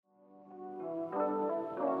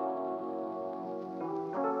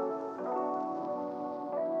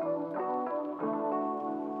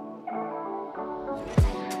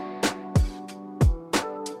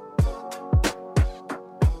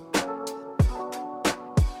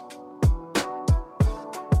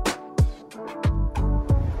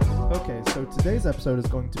So today's episode is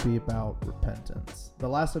going to be about repentance. The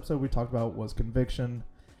last episode we talked about was conviction,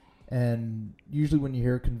 and usually when you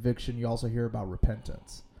hear conviction, you also hear about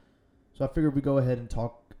repentance. So I figured we go ahead and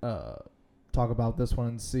talk about this one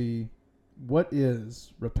and see what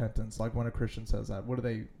is repentance. Like when a Christian says that, what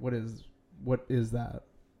is that?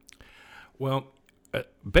 Well,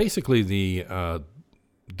 basically the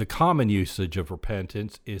common usage of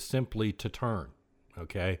repentance is simply to turn.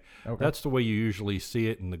 Okay? That's the way you usually see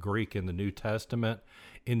it in the Greek in the New Testament.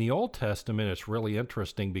 In the Old Testament, it's really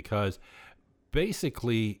interesting because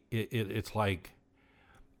basically it's like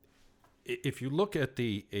if you look at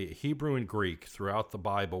the Hebrew and Greek throughout the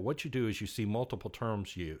Bible, what you do is you see multiple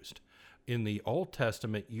terms used. In the Old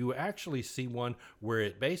Testament, you actually see one where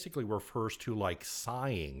it basically refers to like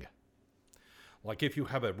sighing. Like if you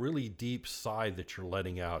have a really deep sigh that you're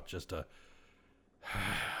letting out, just a...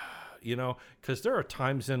 because there are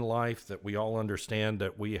times in life that we all understand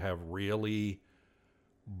that we have really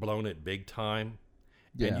blown it big time.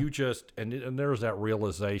 Yeah. And you just, and there's that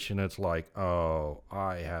realization. It's like, oh,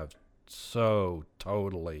 I have so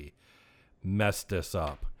totally messed this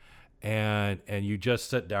up. And you just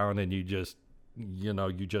sit down and you just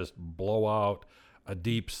blow out a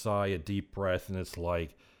deep sigh, a deep breath. And it's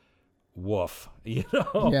like, woof,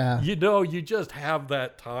 Yeah. You just have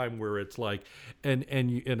that time where it's like, and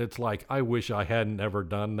it's like, I wish I hadn't ever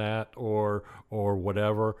done that or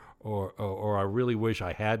whatever, or I really wish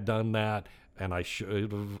I had done that. And I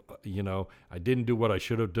should have, I didn't do what I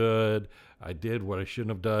should have done. I did what I shouldn't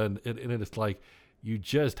have done. And it's like, you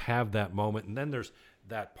just have that moment. And then there's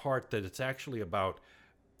that part that it's actually about,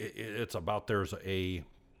 it's about there's an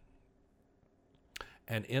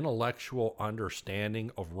intellectual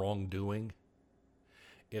understanding of wrongdoing.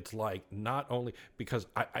 It's like not only because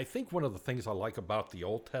I think one of the things I like about the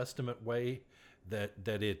Old Testament way that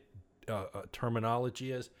it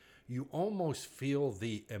terminology is, you almost feel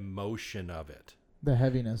the emotion of it. The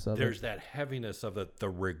heaviness of There's that heaviness of it, the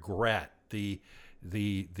regret, the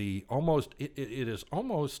almost, it is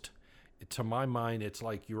almost, to my mind, it's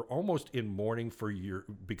like you're almost in mourning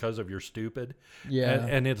because of your stupid. Yeah.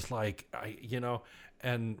 And it's like,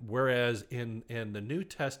 and whereas in the New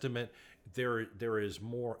Testament, there is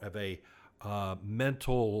more of a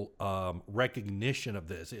mental recognition of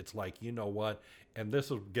this. It's like, you know what? And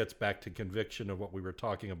this gets back to conviction of what we were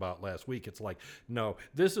talking about last week. It's like, no,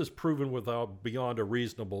 this is proven beyond a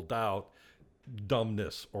reasonable doubt,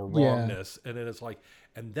 dumbness or wrongness. Yeah. And then it's like,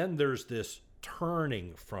 and then there's this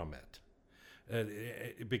turning from it.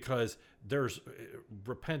 Because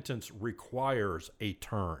repentance requires a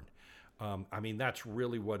turn. That's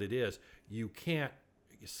really what it is. You can't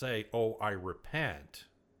say, oh, I repent,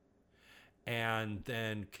 and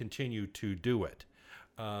then continue to do it.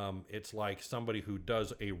 It's like somebody who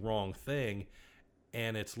does a wrong thing,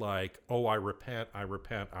 and it's like, oh, I repent.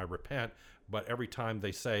 But every time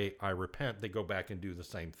they say, I repent, they go back and do the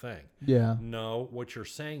same thing. Yeah. No, what you're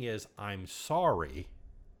saying is, I'm sorry.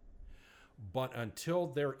 But until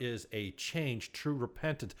there is a change, true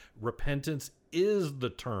repentance is the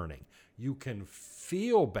turning. You can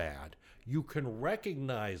feel bad. You can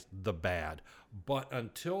recognize the bad. But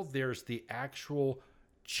until there's the actual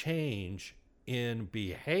change in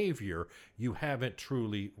behavior, you haven't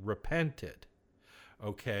truly repented.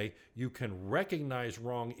 Okay? You can recognize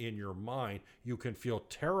wrong in your mind. You can feel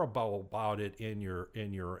terrible about it in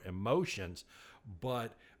your emotions.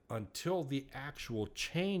 But until the actual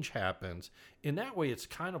change happens, in that way, it's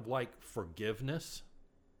kind of like forgiveness.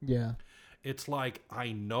 Yeah. It's like,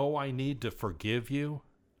 I know I need to forgive you,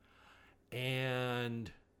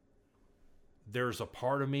 and there's a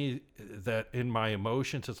part of me that in my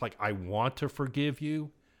emotions, it's like, I want to forgive you,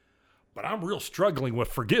 but I'm real struggling with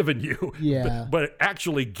forgiving you. Yeah. But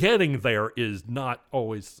actually getting there is not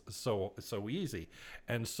always so easy.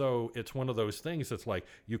 And so it's one of those things that's like,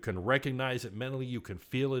 you can recognize it mentally, you can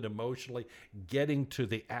feel it emotionally, getting to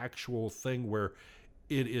the actual thing where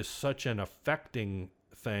it is such an affecting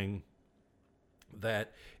thing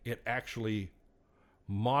that it actually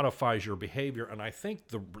modifies your behavior. And I think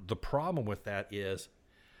the problem with that is,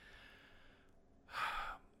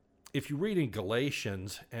 if you read in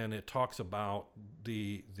Galatians and it talks about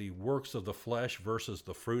the works of the flesh versus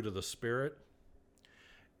the fruit of the Spirit,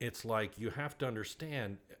 it's like you have to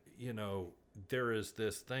understand, there is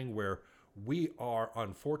this thing where we are,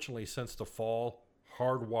 unfortunately, since the fall,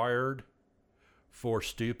 hardwired for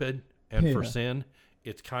stupid and for sin.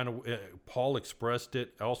 It's kind of, Paul expressed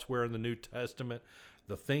it elsewhere in the New Testament.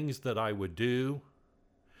 The things that I would do,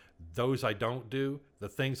 those I don't do. The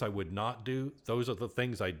things I would not do, those are the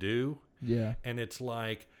things I do. Yeah. And it's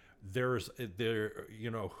like,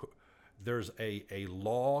 there's a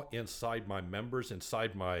law inside my members,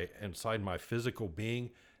 inside my physical being,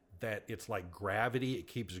 that it's like gravity. It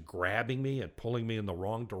keeps grabbing me and pulling me in the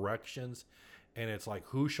wrong directions. And it's like,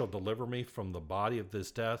 who shall deliver me from the body of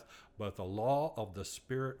this death? But the law of the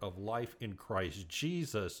Spirit of life in Christ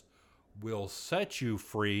Jesus will set you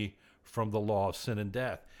free from the law of sin and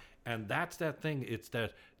death. And that's that thing. It's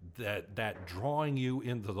that drawing you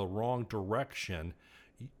into the wrong direction.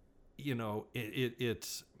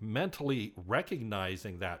 It's mentally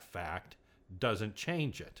recognizing that fact doesn't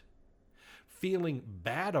change it. Feeling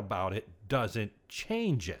bad about it doesn't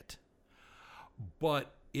change it.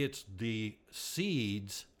 But it's the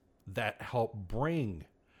seeds that help bring.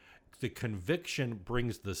 The conviction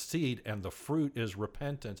brings the seed, and the fruit is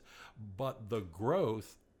repentance. But the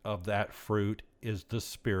growth of that fruit is the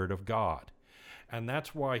Spirit of God. And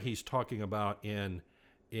that's why he's talking about in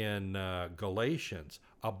Galatians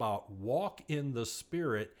about walk in the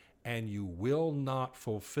Spirit, and you will not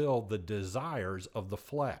fulfill the desires of the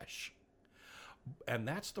flesh. And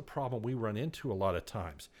that's the problem we run into a lot of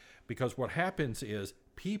times, because what happens is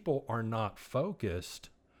people are not focused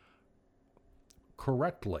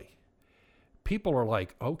correctly. People are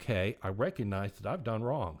like, okay, I recognize that I've done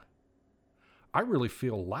wrong. I really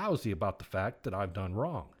feel lousy about the fact that I've done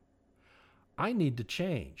wrong. I need to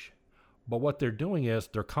change. But what they're doing is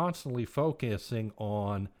they're constantly focusing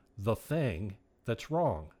on the thing that's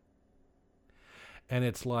wrong. And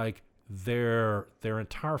it's like their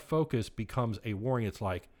entire focus becomes a warring. It's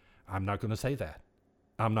like, I'm not going to say that.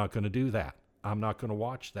 I'm not going to do that. I'm not going to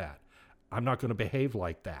watch that. I'm not going to behave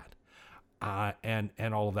like that.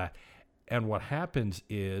 And all of that. And what happens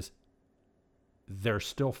is they're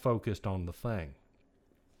still focused on the thing.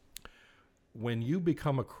 When you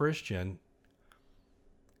become a Christian,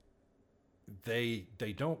 they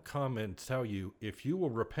don't come and tell you, if you will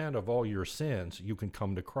repent of all your sins, you can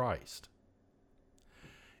come to Christ.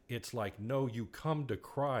 It's like, no, you come to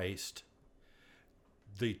Christ.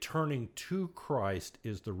 The turning to Christ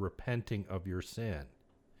is the repenting of your sin.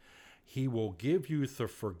 He will give you the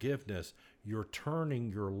forgiveness. You're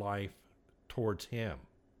turning your life towards Him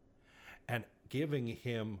and giving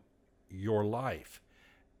Him your life.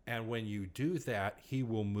 And when you do that, He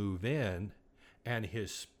will move in, and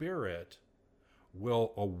His Spirit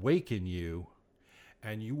will awaken you,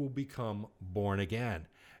 and you will become born again.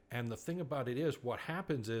 And the thing about it is, what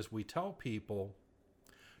happens is we tell people,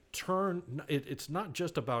 it's not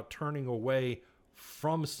just about turning away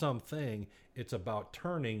from something, it's about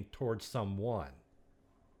turning towards someone.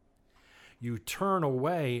 You turn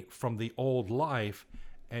away from the old life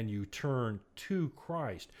and you turn to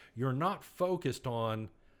Christ. You're not focused on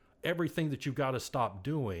everything that you've got to stop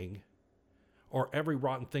doing or every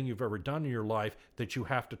rotten thing you've ever done in your life that you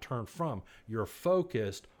have to turn from. You're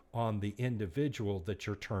focused on the individual that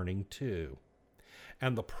you're turning to.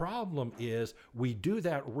 And the problem is we do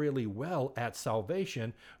that really well at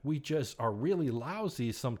salvation. We just are really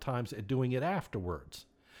lousy sometimes at doing it afterwards,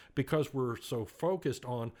 because we're so focused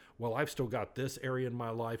on, well, I've still got this area in my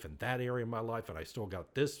life and that area in my life, and I still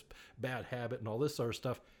got this bad habit and all this sort of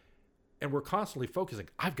stuff. And we're constantly focusing,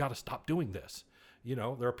 I've got to stop doing this. You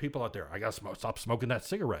know, there are people out there, I got to stop smoking that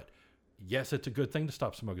cigarette. Yes, it's a good thing to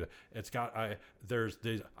stop smoking. I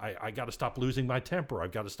got to stop losing my temper.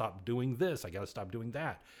 I've got to stop doing this. I got to stop doing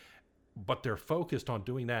that. But they're focused on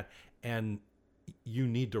doing that. And you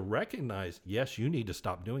need to recognize, yes, you need to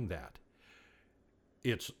stop doing that.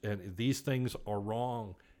 And these things are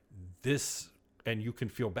wrong. And you can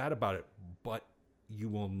feel bad about it, but you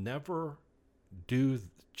will never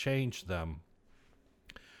change them.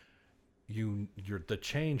 The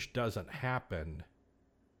change doesn't happen.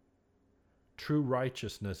 True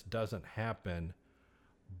righteousness doesn't happen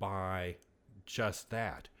by just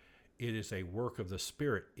that. It is a work of the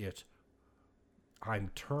Spirit. It's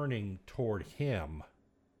I'm turning toward Him,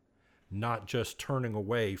 not just turning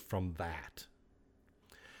away from that.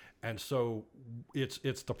 And so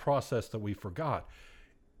it's the process that we forgot.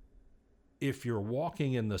 If you're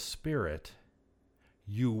walking in the Spirit,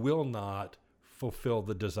 you will not fulfill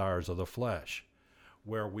the desires of the flesh.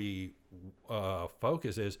 Where we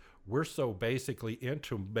focus is we're so basically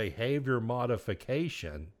into behavior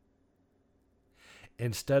modification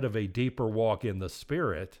instead of a deeper walk in the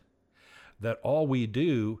Spirit, that all we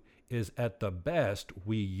do is, at the best,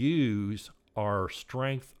 we use our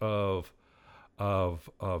strength of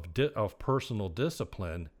personal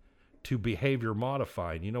discipline to behavior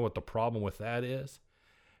modify. And you know what the problem with that is?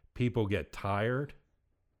 People get tired.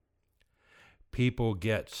 People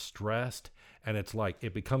get stressed. And it's like,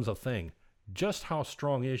 it becomes a thing. Just how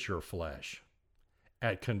strong is your flesh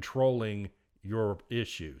at controlling your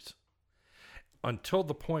issues? until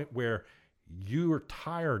the point where you're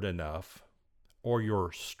tired enough or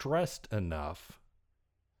you're stressed enough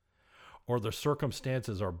or the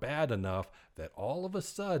circumstances are bad enough that all of a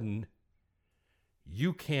sudden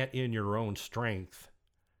you can't in your own strength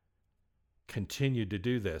continue to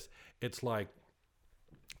do this. It's like,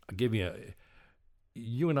 I'll give you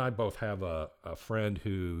you and I both have a friend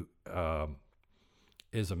who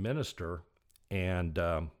is a minister, and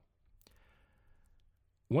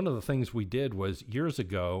one of the things we did was years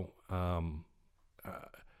ago,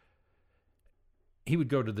 he would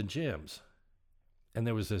go to the gyms, and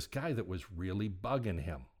there was this guy that was really bugging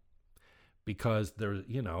him because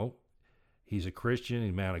he's a Christian,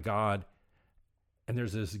 he's a man of God, and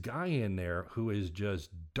there's this guy in there who is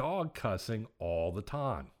just dog cussing all the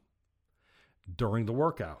time during the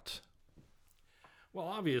workouts. Well,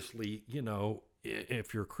 obviously,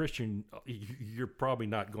 if you're a Christian, you're probably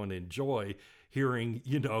not going to enjoy hearing,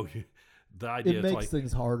 the idea. It makes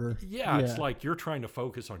things harder. Yeah, it's like you're trying to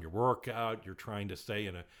focus on your workout. You're trying to stay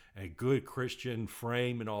in a good Christian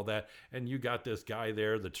frame and all that. And you got this guy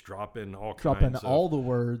there that's dropping all the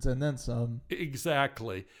words and then some.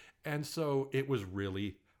 Exactly. And so it was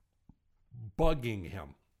really bugging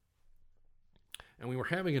him. And we were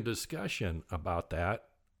having a discussion about that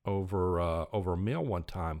over a meal one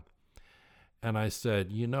time. And I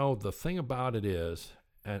said, the thing about it is,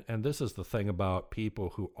 and this is the thing about people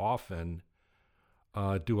who often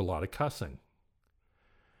do a lot of cussing.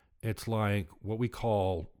 It's like what we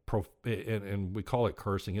call, and we call it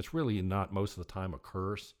cursing. It's really not most of the time a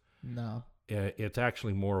curse. No. It's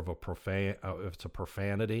actually more of it's a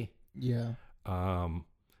profanity. Yeah.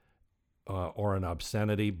 Or an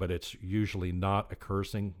obscenity, but it's usually not a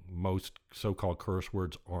cursing. Most so-called curse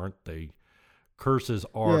words aren't. Curses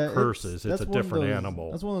are curses. It's a different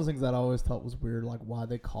animal. That's one of those things that I always thought was weird, like why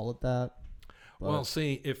they call it that. But, well,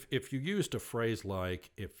 see, if you used a phrase like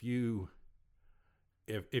if you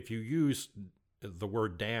use the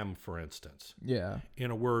word damn, for instance,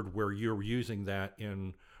 in a word where you're using that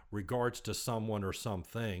in regards to someone or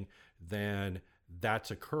something, then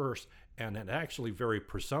that's a curse, and an actually very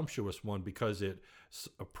presumptuous one because it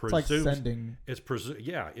presumes it's like sending.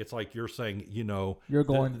 It's like you're saying, you're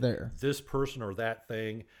going there. This person or that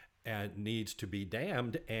thing and needs to be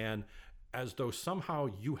damned, and as though somehow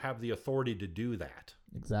you have the authority to do that.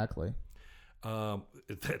 Exactly.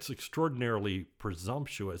 That's extraordinarily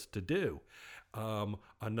presumptuous to do.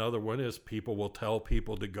 Another one is people will tell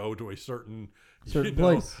people to go to a certain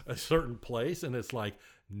place, and it's like,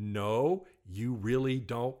 no, you really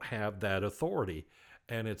don't have that authority.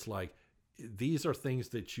 And it's like, these are things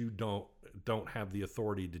that you don't have the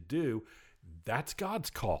authority to do. That's God's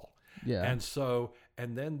call. Yeah.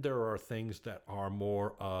 And then there are things that are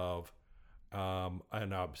more of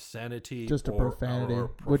an obscenity, just a profanity,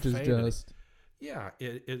 which is just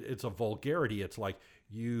it's a vulgarity. It's like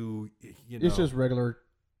it's just regular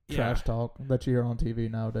trash talk that you hear on TV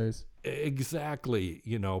nowadays. Exactly.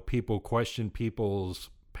 People question people's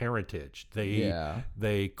parentage.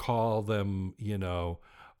 They call them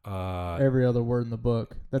every other word in the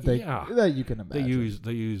book that you can imagine.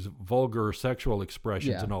 They use vulgar sexual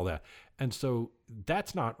expressions and all that. And so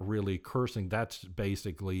that's not really cursing. That's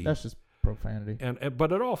just profanity.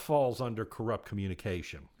 But it all falls under corrupt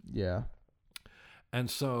communication. Yeah. And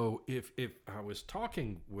so if I was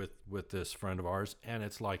talking with this friend of ours, and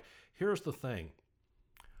it's like, here's the thing.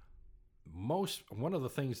 One of the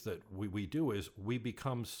things that we do is we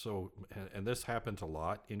become so, and this happens a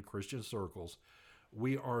lot in Christian circles,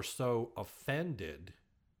 we are so offended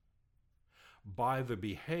by the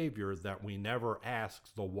behavior that we never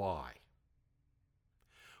ask the why.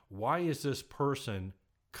 Why is this person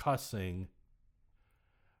cussing,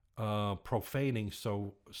 profaning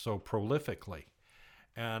so prolifically?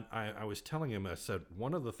 And I was telling him, I said,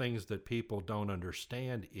 one of the things that people don't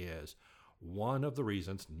understand is one of the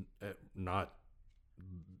reasons, not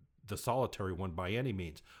the solitary one by any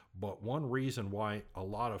means, but one reason why a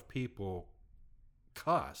lot of people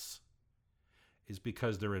cuss is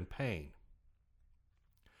because they're in pain.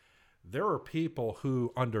 There are people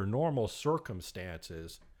who, under normal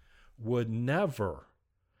circumstances, would never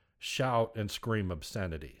shout and scream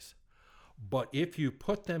obscenities. But if you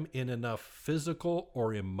put them in enough physical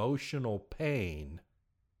or emotional pain,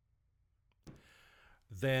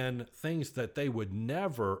 then things that they would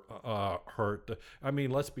never hurt. I mean,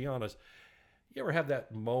 let's be honest. You ever have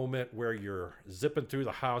that moment where you're zipping through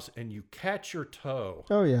the house and you catch your toe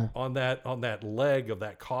on that leg of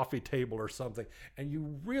that coffee table or something, and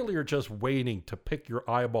you really are just waiting to pick your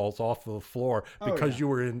eyeballs off of the floor because you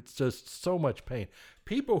were in just so much pain.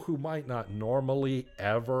 People who might not normally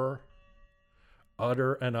ever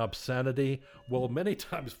utter an obscenity will many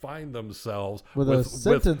times find themselves With a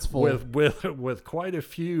sentence full. with quite a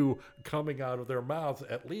few coming out of their mouths,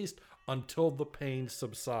 at least until the pain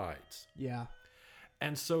subsides. Yeah.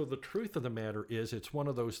 And so the truth of the matter is, it's one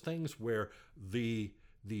of those things where the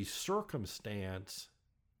circumstance,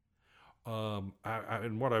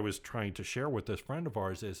 and what I was trying to share with this friend of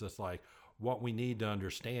ours is, it's like, what we need to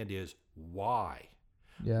understand is why.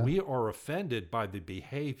 Yeah. We are offended by the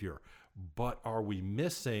behavior, but are we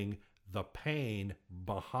missing the pain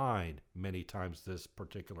behind many times this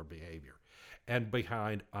particular behavior and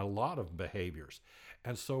behind a lot of behaviors?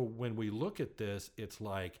 And so when we look at this, it's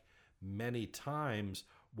like many times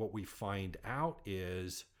what we find out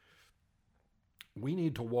is we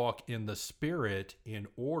need to walk in the Spirit in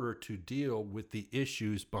order to deal with the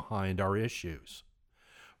issues behind our issues.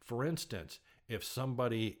 For instance, if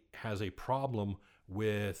somebody has a problem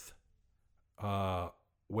with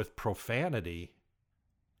profanity,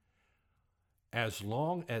 as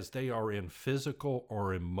long as they are in physical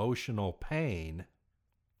or emotional pain,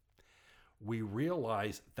 we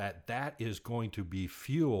realize that that is going to be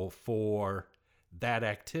fuel for that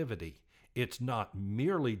activity. It's not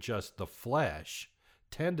merely just the flesh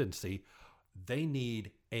tendency. They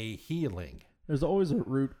need a healing. There's always a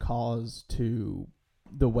root cause to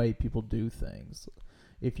the way people do things.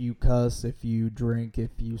 If you cuss, if you drink,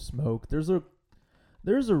 if you smoke, there's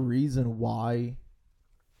a reason why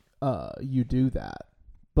you do that.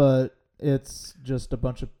 But it's just a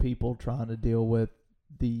bunch of people trying to deal with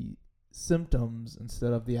the symptoms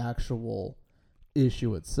instead of the actual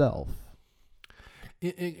issue itself.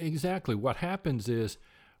 Exactly. What happens is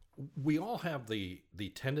we all have the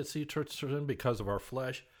tendency to sin because of our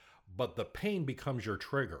flesh, but the pain becomes your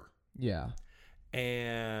trigger. Yeah.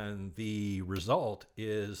 And the result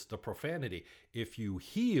is the profanity. If you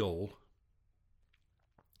heal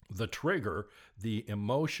the trigger, the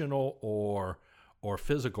emotional or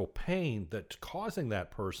physical pain that's causing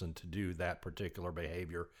that person to do that particular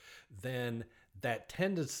behavior, then that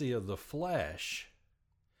tendency of the flesh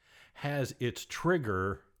has its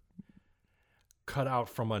trigger cut out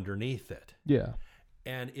from underneath it. Yeah.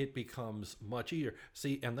 And it becomes much easier.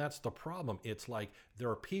 See, and that's the problem. It's like there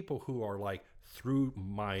are people who are like, through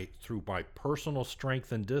my personal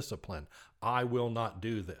strength and discipline, I will not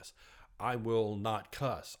do this. I will not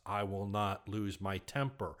cuss. I will not lose my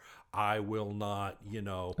temper. I will not,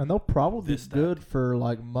 And they'll probably be good for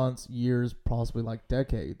like months, years, possibly like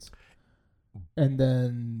decades. And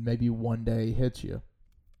then maybe one day hits you.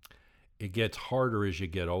 It gets harder as you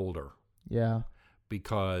get older. Yeah.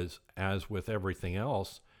 Because as with everything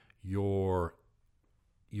else, your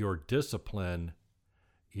discipline,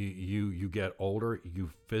 you get older, you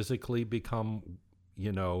physically become,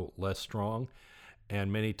 less strong.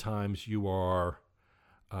 And many times you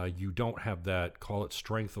don't have that, call it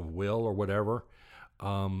strength of will or whatever,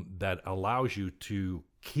 that allows you to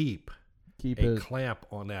keep a clamp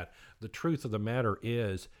on that. The truth of the matter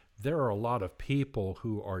is, there are a lot of people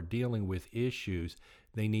who are dealing with issues.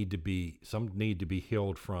 Some need to be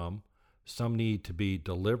healed from, some need to be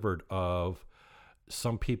delivered of,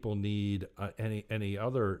 some people need any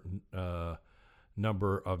other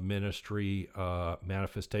number of ministry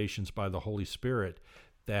manifestations by the Holy Spirit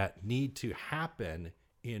that need to happen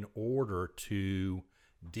in order to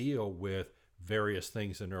deal with various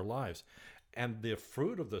things in their lives. And the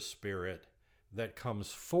fruit of the Spirit that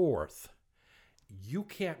comes forth, you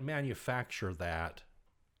can't manufacture that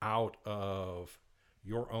out of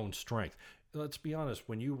your own strength. Let's be honest,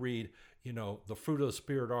 when you read, the fruit of the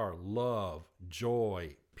Spirit are love,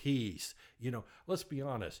 joy, peace, let's be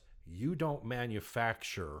honest, you don't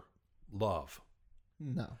manufacture love.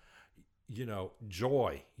 No.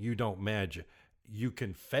 Joy, you don't manage. You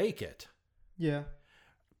can fake it. Yeah.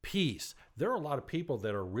 Peace. There are a lot of people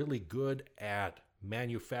that are really good at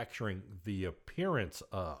manufacturing the appearance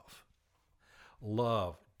of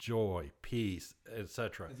love, joy, peace,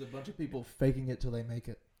 etc. There's a bunch of people faking it till they make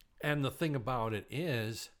it. And the thing about it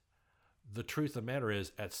is, the truth of the matter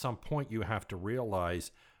is, at some point you have to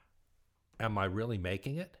realize, am I really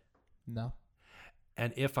making it? No.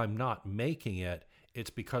 And if I'm not making it, it's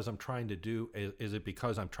because I'm trying to do, is it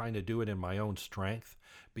because I'm trying to do it in my own strength?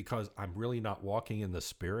 Because I'm really not walking in the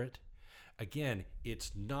Spirit? Again,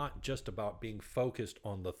 it's not just about being focused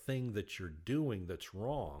on the thing that you're doing that's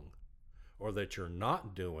wrong, or that you're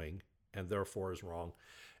not doing and therefore is wrong.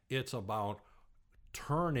 It's about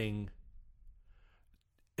turning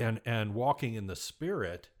and walking in the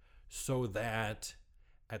Spirit, so that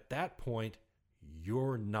at that point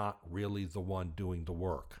you're not really the one doing the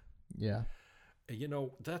work. Yeah.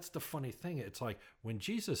 That's the funny thing. It's like when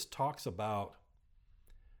Jesus talks about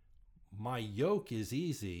my yoke is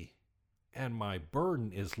easy and my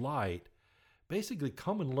burden is light. Basically,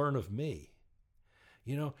 come and learn of me.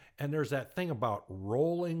 And there's that thing about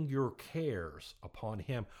rolling your cares upon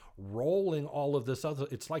him, rolling all of this other.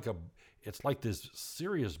 It's like this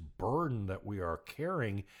serious burden that we are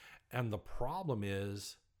carrying. And the problem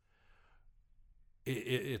is,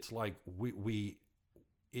 it's like it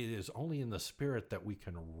is only in the spirit that we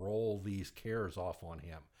can roll these cares off on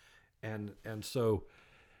him. And so,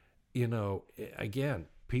 again,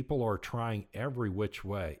 people are trying every which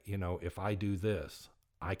way. If I do this,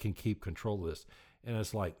 I can keep control of this. And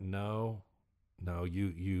it's like, no,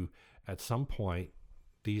 you at some point,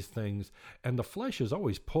 these things, and the flesh is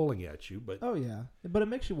always pulling at you. But oh yeah, but it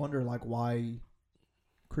makes you wonder, like, why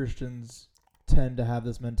Christians tend to have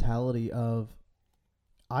this mentality of,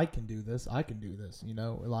 I can do this. Like,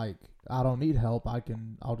 I don't need help.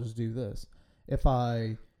 I'll just do this. If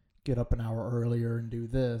I get up an hour earlier and do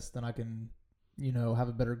this, then I can, have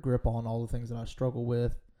a better grip on all the things that I struggle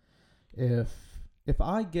with. If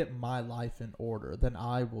I get my life in order, then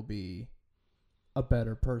I will be a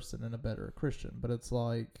better person and a better Christian. But it's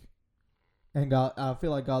like, and God, I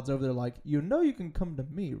feel like God's over there like, you can come to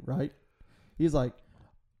me, right? He's like,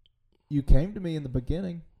 you came to me in the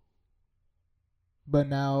beginning, but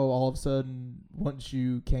now all of a sudden, once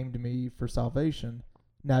you came to me for salvation,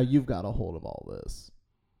 now you've got a hold of all this.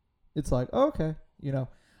 It's like, okay,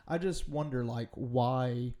 I just wonder, like,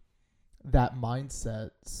 why that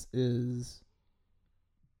mindset is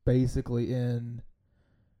basically in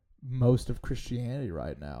most of Christianity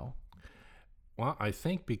right now. Well, I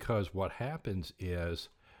think because what happens is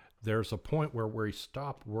there's a point where we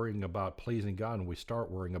stop worrying about pleasing God and we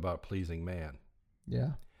start worrying about pleasing man.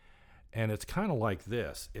 Yeah. And it's kind of like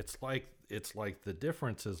this. It's like the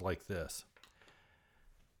difference is like this.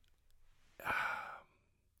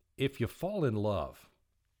 If you fall in love,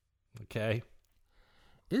 okay,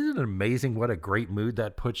 isn't it amazing what a great mood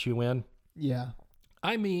that puts you in? Yeah.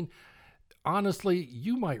 I mean, honestly,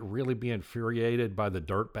 you might really be infuriated by the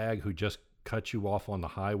dirtbag who just cut you off on the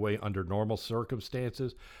highway under normal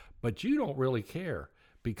circumstances, but you don't really care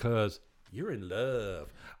because you're in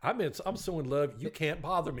love. I'm so in love, you can't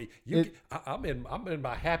bother me. I'm in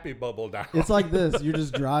my happy bubble now. It's like this. You're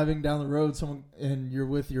just driving down the road, and you're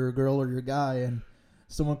with your girl or your guy, and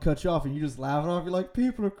someone cuts you off, and you just laugh it off. You're like,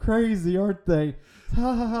 people are crazy, aren't they?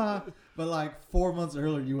 Ha ha ha. But like 4 months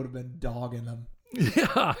earlier, you would have been dogging them.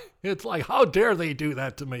 Yeah, it's like, how dare they do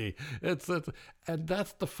that to me? And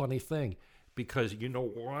that's the funny thing, because you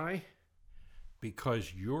know why?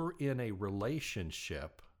 Because you're in a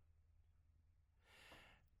relationship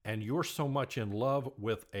and you're so much in love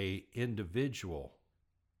with a individual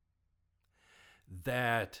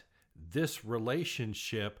that this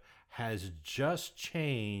relationship has just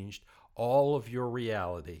changed all of your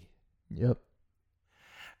reality. Yep.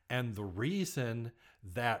 And the reason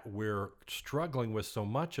that we're struggling with so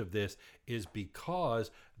much of this is because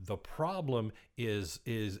the problem is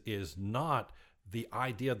not the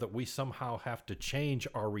idea that we somehow have to change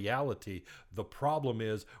our reality. The problem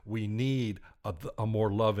is we need a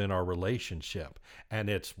more love in our relationship, and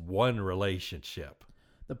it's one relationship.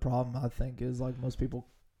 The problem, I think, is like most people,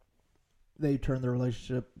 they turn their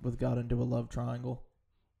relationship with God into a love triangle.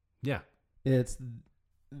 Yeah. It's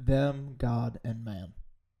them, God, and man.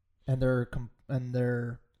 And they're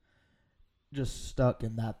just stuck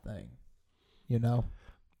in that thing, It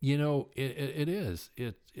is.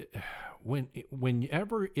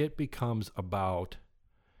 Whenever it becomes about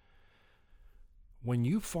when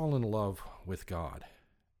you fall in love with God,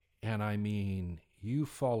 and I mean if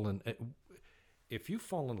you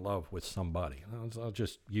fall in love with somebody, I'll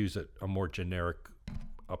just use a more generic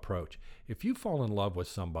approach. If you fall in love with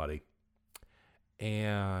somebody,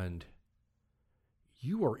 and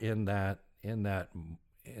you are in that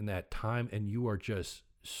time, and you are just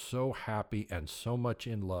so happy and so much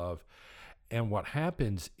in love, and what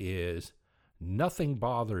happens is nothing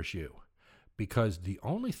bothers you, because the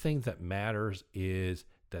only thing that matters is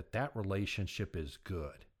that relationship is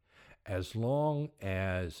good. As long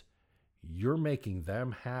as you're making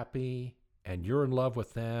them happy and you're in love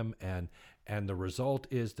with them, and the result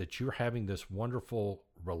is that you're having this wonderful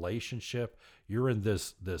relationship, you're in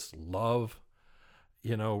this love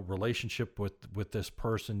relationship with this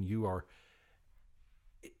person,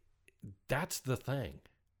 that's the thing.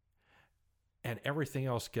 And everything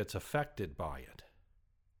else gets affected by it.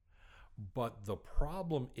 But the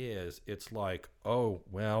problem is, it's like, oh,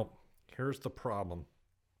 well, here's the problem.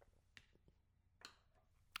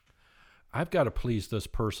 I've got to please this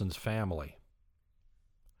person's family.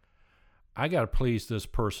 I got to please this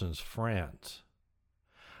person's friends.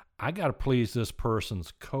 I got to please this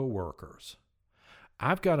person's coworkers.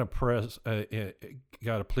 I've got to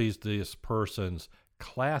please this person's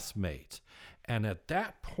classmates. And at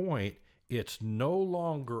that point, it's no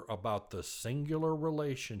longer about the singular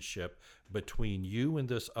relationship between you and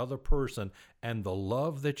this other person and the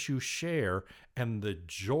love that you share and the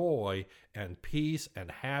joy and peace and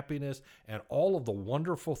happiness and all of the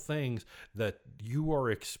wonderful things that you are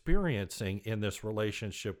experiencing in this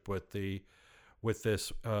relationship with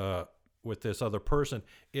this other person.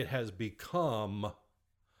 It has become,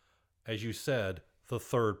 as you said, the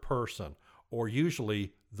third person, or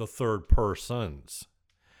usually the third persons.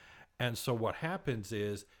 And so what happens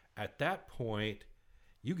is, at that point,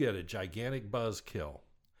 you get a gigantic buzzkill.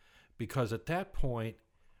 Because at that point,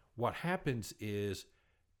 what happens is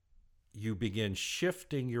you begin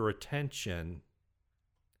shifting your attention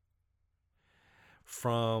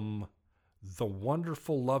from the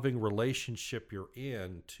wonderful, loving relationship you're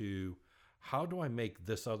in to, how do I make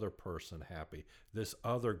this other person happy, this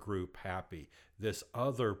other group happy, this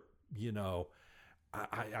other,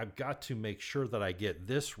 I've got to make sure that I get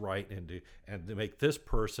this right and to make this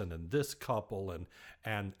person and this couple and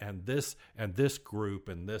this group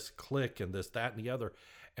and this clique and this, that, and the other.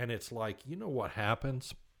 And it's like, you know what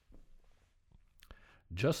happens?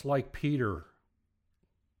 Just like Peter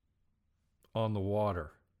on the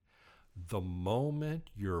water, the moment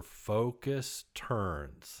your focus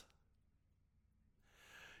turns,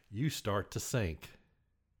 you start to sink.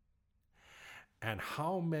 And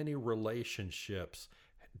how many relationships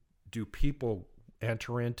do people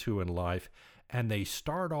enter into in life, and they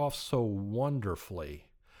start off so wonderfully,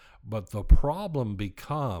 but the problem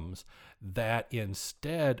becomes that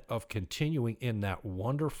instead of continuing in that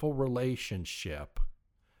wonderful relationship,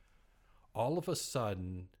 all of a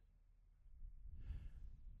sudden,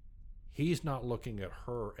 he's not looking at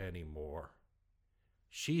her anymore.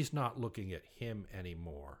 She's not looking at him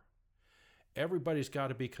anymore. Everybody's got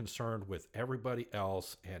to be concerned with everybody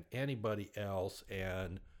else and anybody else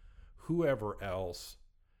and whoever else.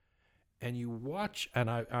 And you watch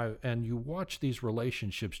and you watch these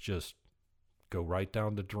relationships just go right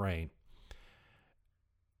down the drain.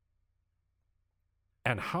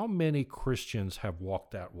 And how many Christians have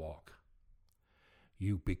walked that walk?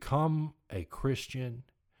 You become a Christian,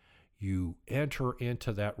 you enter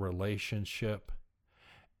into that relationship,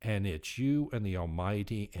 and it's you and the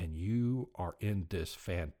Almighty, and you are in this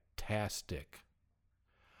fantastic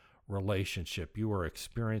relationship. You are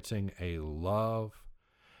experiencing a love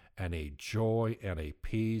and a joy and a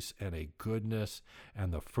peace and a goodness,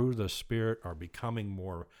 and the fruit of the Spirit are becoming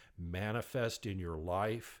more manifest in your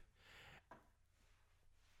life.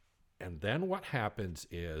 And then what happens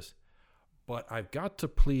is, but I've got to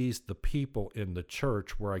please the people in the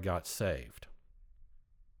church where I got saved.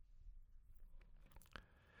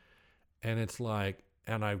 And it's like,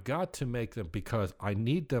 and I've got to make them, because I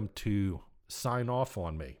need them to sign off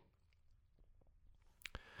on me.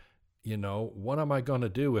 What am I going to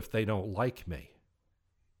do if they don't like me?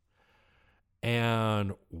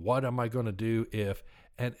 And what am I going to do if,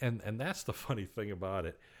 and that's the funny thing about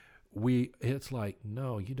it. It's like,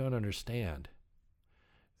 no, you don't understand.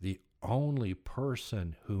 The only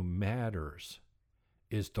person who matters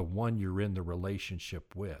is the one you're in the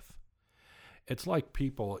relationship with. It's like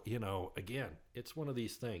people, again, it's one of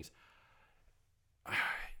these things.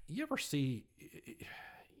 You ever see,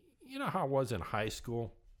 how it was in high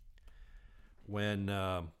school when,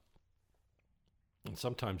 and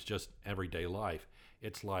sometimes just everyday life,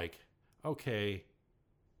 it's like, okay,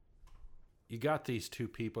 you got these two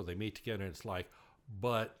people, they meet together, and it's like,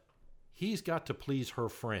 but he's got to please her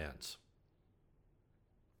friends.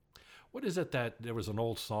 What is it that there was an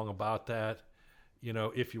old song about that?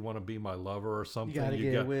 If you want to be my lover or something. You gotta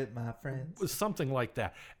get with my friends. Something like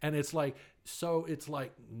that. And it's like,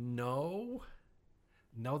 no,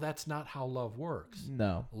 that's not how love works.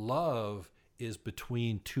 No. Love is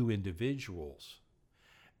between two individuals.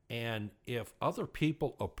 And if other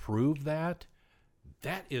people approve that,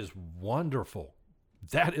 that is wonderful.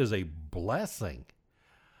 That is a blessing.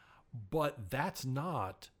 But that's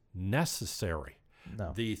not necessary.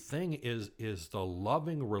 No. The thing is the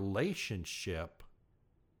loving relationship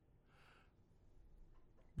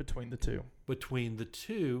between the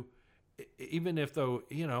two, even if though,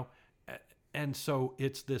 and so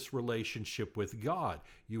it's this relationship with God.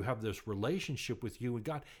 You have this relationship with you and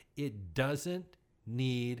God. It doesn't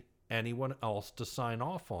need anyone else to sign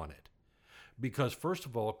off on it. Because first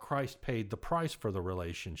of all, Christ paid the price for the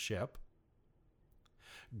relationship.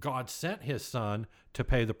 God sent his son to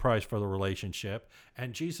pay the price for the relationship,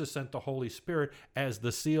 and Jesus sent the Holy Spirit as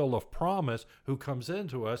the seal of promise who comes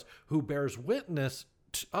into us, who bears witness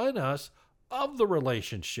in us of the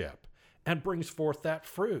relationship and brings forth that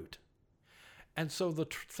fruit. And so the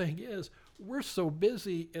thing is, we're so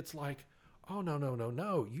busy, it's like, oh,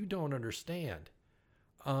 no, you don't understand.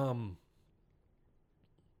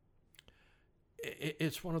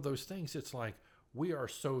 It's one of those things, it's like we are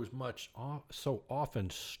so often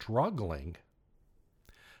struggling,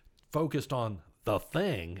 focused on the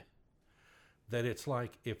thing, that it's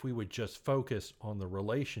like if we would just focus on the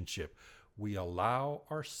relationship, we allow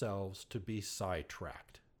ourselves to be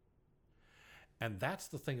sidetracked. And that's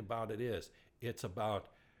the thing about it is, it's about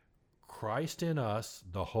Christ in us,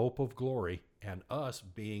 the hope of glory, and us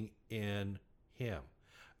being in him.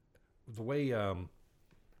 The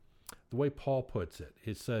way Paul puts it,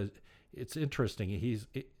 it says, it's interesting.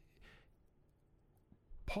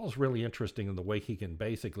 Paul's really interesting in the way he can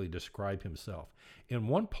basically describe himself. In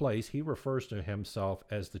one place, he refers to himself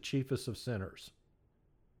as the chiefest of sinners.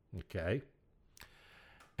 Okay?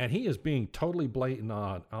 And he is being totally blatant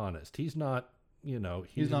honest. He's not,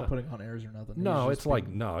 he's not putting on airs or nothing. No, it's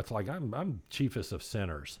like I'm chiefest of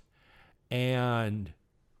sinners. And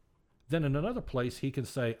then in another place, he can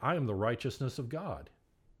say, I am the righteousness of God.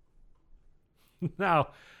 Now,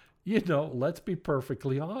 let's be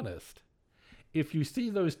perfectly honest. If you see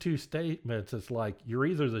those two statements, it's like you're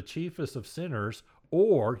either the chiefest of sinners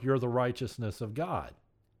or you're the righteousness of God.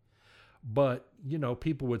 But,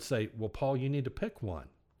 people would say, well, Paul, you need to pick one.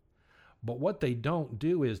 But what they don't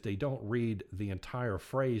do is they don't read the entire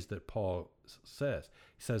phrase that Paul says.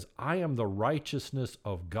 He says, I am the righteousness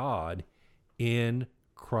of God in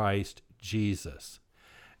Christ Jesus.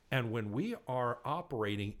 And when we are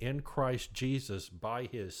operating in Christ Jesus by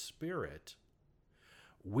his Spirit,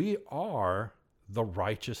 we are the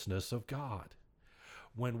righteousness of God.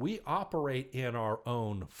 When we operate in our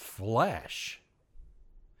own flesh,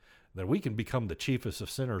 then we can become the chiefest of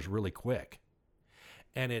sinners really quick.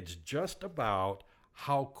 And it's just about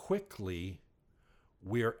how quickly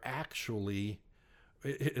we're actually,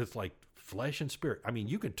 it's like flesh and spirit. I mean,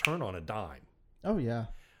 you can turn on a dime. Oh, yeah.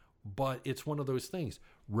 But it's one of those things.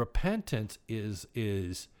 Repentance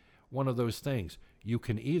is one of those things. You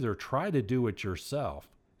can either try to do it yourself,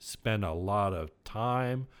 spend a lot of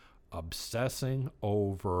time obsessing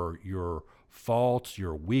over your faults,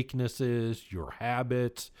 your weaknesses, your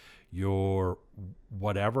habits, your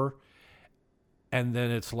whatever. And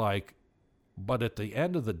then it's like, but at the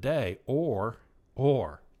end of the day, or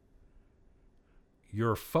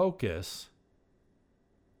your focus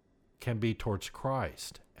can be towards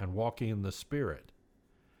Christ and walking in the Spirit.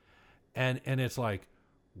 And it's like,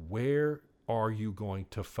 where are you going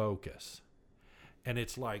to focus? And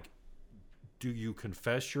it's like, do you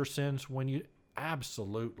confess your sins when you?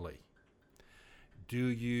 Absolutely. Do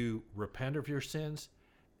you repent of your sins?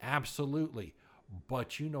 Absolutely.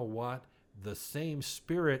 But you know what? The same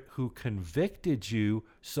Spirit who convicted you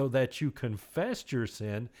so that you confessed your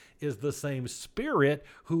sin is the same Spirit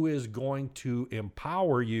who is going to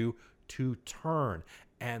empower you to turn.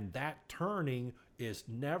 And that turning is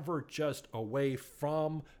never just away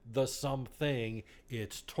from the something,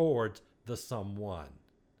 it's towards the someone.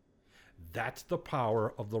 That's the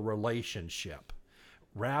power of the relationship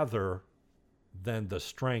rather than the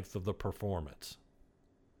strength of the performance.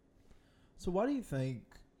 So why do you think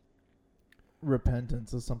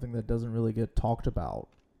repentance is something that doesn't really get talked about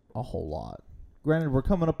a whole lot? Granted, we're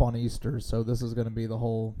coming up on Easter, so this is going to be the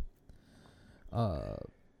whole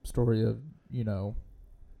story of,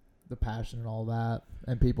 the passion and all that,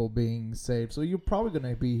 and people being saved. So you're probably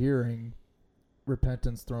going to be hearing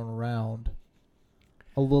repentance thrown around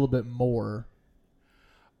a little bit more.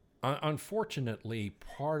 Unfortunately,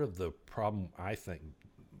 part of the problem, I think,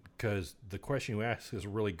 because the question you ask is a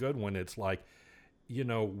really good one, it's like,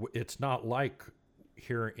 it's not like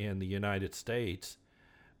here in the United States,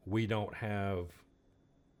 we don't have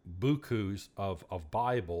bukus of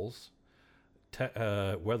Bibles,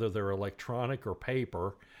 whether they're electronic or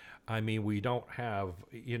paper. I mean, we don't have,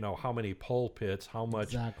 how many pulpits, how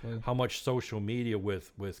much social media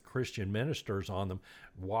with Christian ministers on them.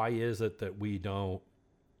 Why is it that we don't,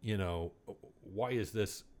 why is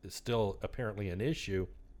this still apparently an issue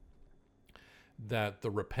that the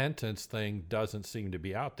repentance thing doesn't seem to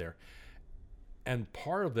be out there? And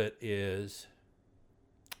part of it is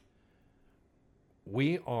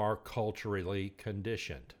we are culturally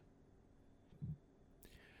conditioned.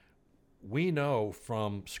 We know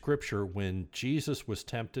from Scripture when Jesus was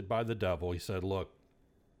tempted by the devil, he said, look,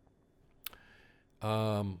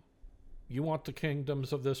 you want the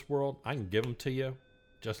kingdoms of this world? I can give them to you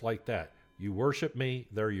just like that. You worship me,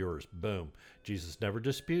 they're yours. Boom. Jesus never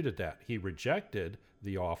disputed that. He rejected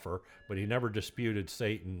the offer, but he never disputed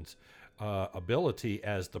Satan's ability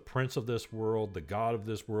as the prince of this world, the god of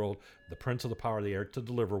this world, the prince of the power of the air, to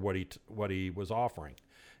deliver what he was offering.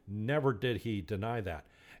 Never did he deny that.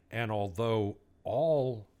 And although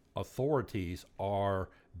all authorities are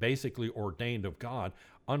basically ordained of God,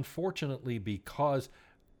 unfortunately, because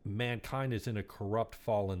mankind is in a corrupt,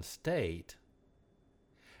 fallen state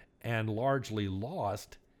and largely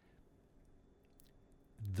lost,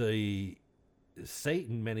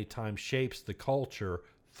 Satan many times shapes the culture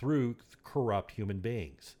through corrupt human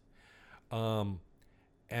beings. And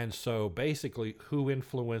so basically, who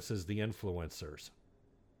influences the influencers?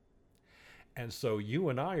 And so you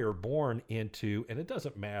and I are born into, and it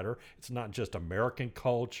doesn't matter, it's not just American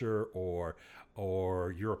culture or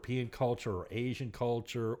European culture or Asian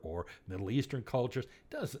culture or Middle Eastern cultures. It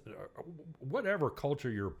doesn't, whatever culture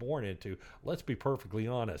you're born into, let's be perfectly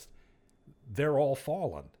honest, they're all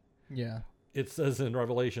fallen. Yeah. It says in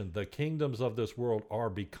Revelation, the kingdoms of this world are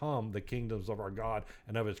become the kingdoms of our God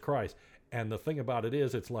and of his Christ. And the thing about it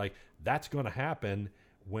is, it's like, that's going to happen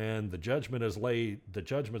when the judgments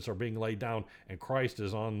are being laid down and Christ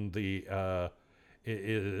is on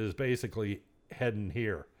is basically heading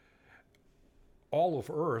here. All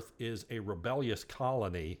of earth is a rebellious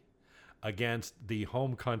colony against the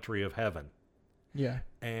home country of heaven. Yeah.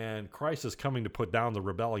 And Christ is coming to put down the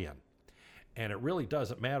rebellion. And it really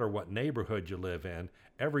doesn't matter what neighborhood you live in.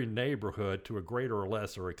 Every neighborhood, to a greater or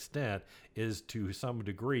lesser extent, is to some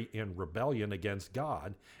degree in rebellion against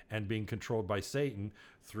God and being controlled by Satan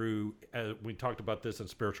through, we talked about this in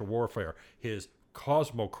spiritual warfare, his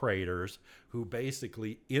cosmocrators who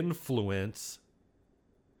basically influence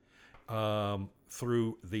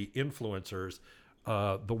through the influencers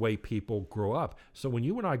the way people grow up. So when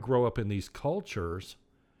you and I grow up in these cultures,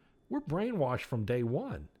 we're brainwashed from day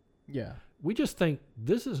one. Yeah. We just think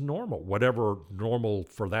this is normal, whatever normal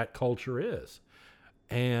for that culture is.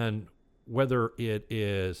 And whether it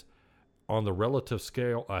is on the relative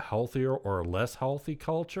scale a healthier or a less healthy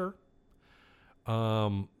culture,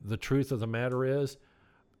 the truth of the matter is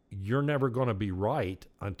you're never going to be right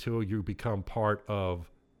until you become part of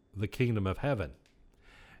the kingdom of heaven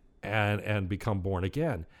and become born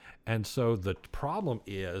again. And so the problem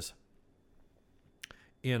is,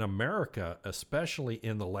 in America, especially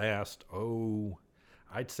in the last,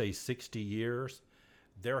 I'd say 60 years,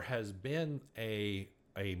 there has been a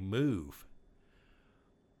move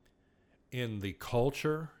in the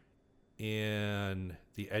culture, in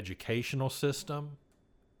the educational system,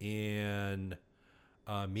 in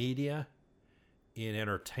media, in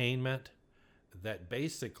entertainment, that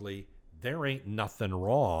basically there ain't nothing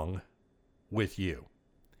wrong with you.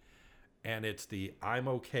 And it's the I'm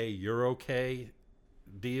okay, you're okay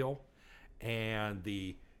deal, and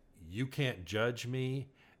the you can't judge me,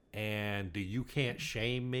 and the you can't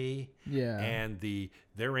shame me, Yeah. and the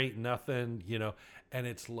there ain't nothing, and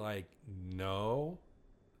it's like, no,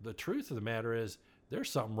 the truth of the matter is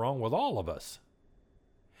there's something wrong with all of us.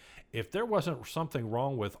 If there wasn't something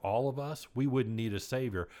wrong with all of us, we wouldn't need a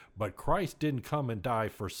savior. But Christ didn't come and die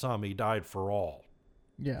for some, he died for all.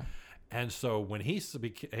 Yeah. And so when he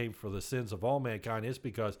became for the sins of all mankind, it's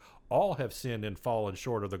because all have sinned and fallen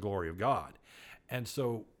short of the glory of God. And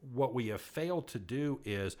so what we have failed to do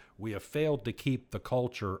is we have failed to keep the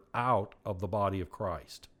culture out of the body of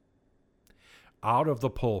Christ, out of the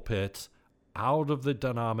pulpits, out of the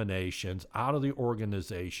denominations, out of the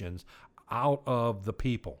organizations, out of the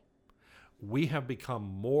people. We have become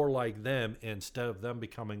more like them instead of them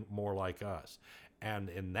becoming more like us. And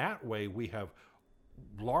in that way, we have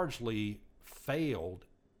largely failed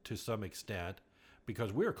to some extent,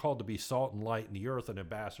 because we are called to be salt and light in the earth and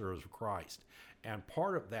ambassadors of Christ. And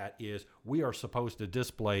part of that is we are supposed to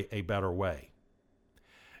display a better way.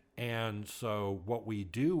 And so what we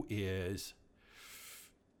do is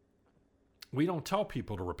we don't tell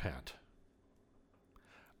people to repent,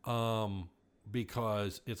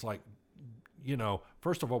 because it's like,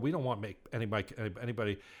 first of all, we don't want to make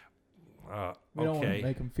anybody we don't want to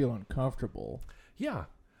make them feel uncomfortable. Yeah.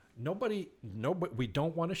 Nobody, we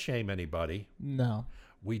don't want to shame anybody. No.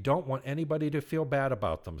 We don't want anybody to feel bad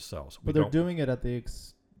about themselves. But they're doing it at the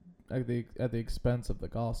expense of the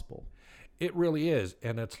gospel. It really is.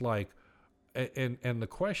 And it's like, and the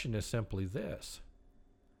question is simply this.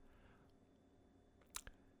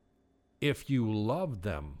 If you love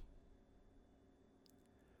them,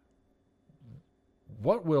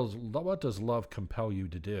 what does love compel you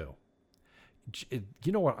to do?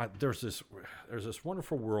 You know what? There's this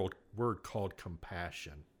wonderful word called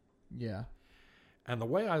compassion. Yeah. And the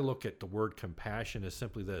way I look at the word compassion is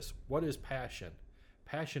simply this. What is passion?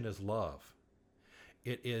 Passion is love.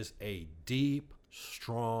 It is a deep,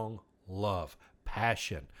 strong love.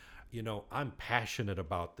 Passion. I'm passionate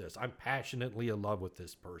about this. I'm passionately in love with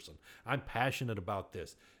this person. I'm passionate about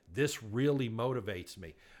this. This really motivates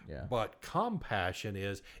me. Yeah. But compassion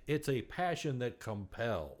it's a passion that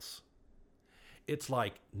compels. It's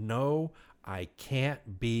like, no, I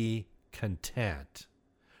can't be content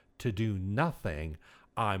to do nothing.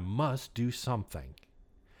 I must do something.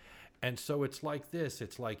 And so it's like this.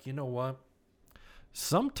 It's like, you know what?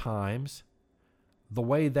 Sometimes the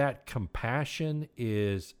way that compassion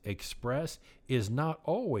is expressed is not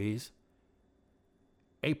always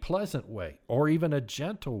a pleasant way, or even a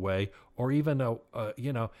gentle way, or even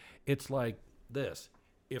it's like this.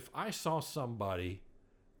 If I saw somebody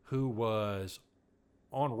who was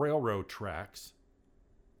on railroad tracks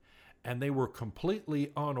and they were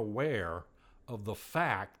completely unaware of the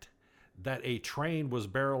fact that a train was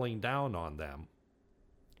barreling down on them,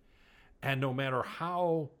 and no matter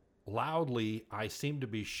how loudly I seem to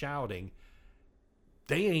be shouting,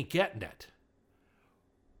 they ain't getting it.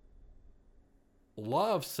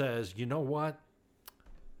 Love says, you know what?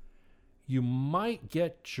 You might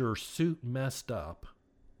get your suit messed up.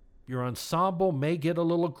 Your ensemble may get a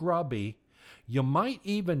little grubby. You might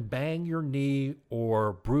even bang your knee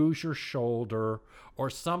or bruise your shoulder or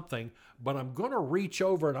something, but I'm going to reach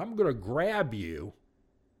over and I'm going to grab you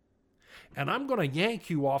and I'm going to yank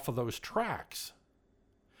you off of those tracks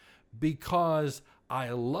because I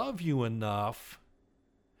love you enough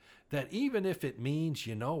that even if it means,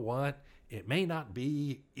 you know what, it may not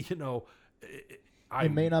be, it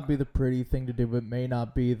may not be the pretty thing to do, but it may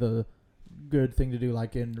not be the good thing to do,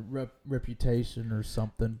 like in Reputation or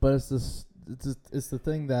something. But it's the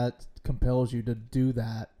thing that compels you to do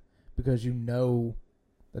that because you know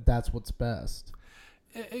that that's what's best.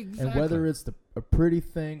 Exactly. And whether it's a pretty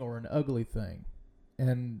thing or an ugly thing,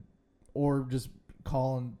 or just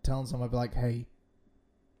telling somebody like, hey,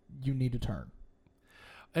 you need to turn.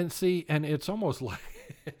 And see, and it's almost like,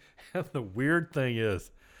 and the weird thing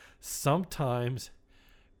is, sometimes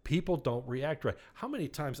people don't react right. How many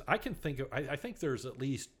times I can think of, I think there's at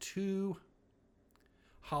least 2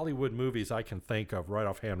 Hollywood movies I can think of right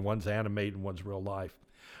offhand. One's animated and one's real life,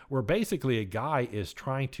 where basically a guy is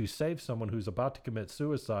trying to save someone who's about to commit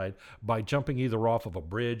suicide by jumping either off of a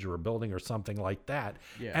bridge or a building or something like that.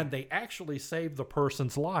 Yeah. And they actually save the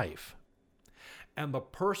person's life. And the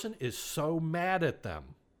person is so mad at them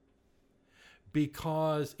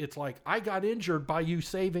because it's like, I got injured by you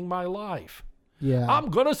saving my life. Yeah. I'm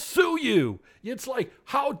going to sue you. It's like,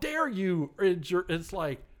 how dare you injure? It's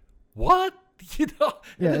like, what?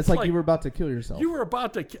 Yeah, it's like you were about to kill yourself. You were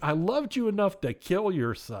about to. I loved you enough to kill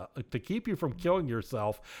yourself, to keep you from killing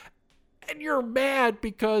yourself. And you're mad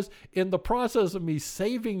because in the process of me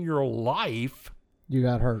saving your life, you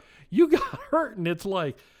got hurt. You got hurt. And it's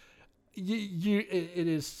like, it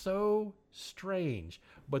is so strange.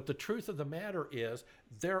 But the truth of the matter is,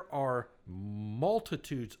 there are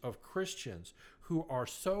multitudes of Christians who are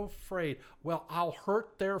so afraid, well, I'll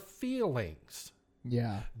hurt their feelings.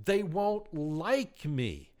 Yeah. They won't like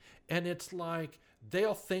me. And it's like,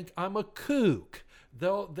 they'll think I'm a kook.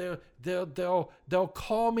 They'll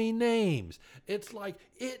call me names. It's like,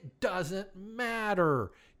 it doesn't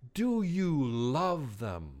matter. Do you love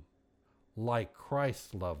them like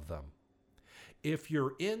Christ loved them? If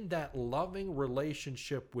you're in that loving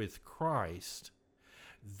relationship with Christ,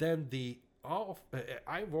 then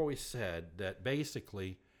I've always said that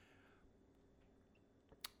basically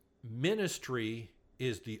ministry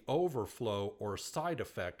is the overflow or side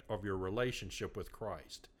effect of your relationship with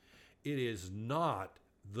Christ. It is not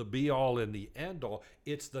the be-all and the end-all.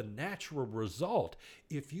 It's the natural result.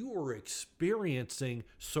 If you are experiencing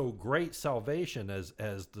so great salvation, as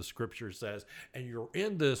the scripture says, and you're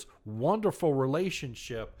in this wonderful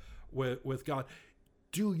relationship with God,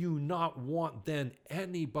 do you not want then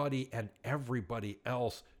anybody and everybody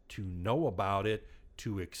else to know about it,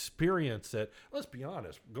 to experience it? Let's be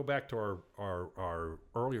honest. Go back to our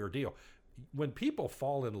earlier deal. When people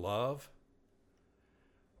fall in love,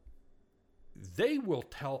 they will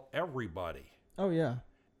tell everybody. Oh, yeah.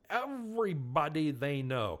 Everybody they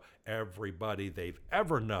know. Everybody they've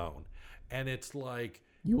ever known. And it's like,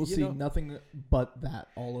 you will see nothing but that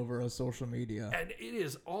all over social media. And it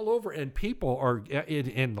is all over. And people are,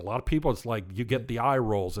 and a lot of people, it's like you get the eye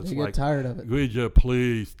rolls. It's they like, get tired of it. Would you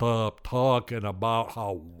please stop talking about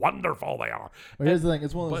how wonderful they are? But here's the thing.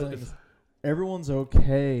 It's one of those things. Everyone's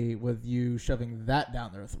okay with you shoving that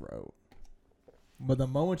down their throat. But the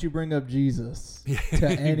moment you bring up Jesus to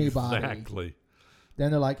anybody, exactly,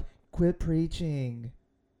 then they're like, quit preaching.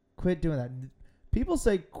 Quit doing that. People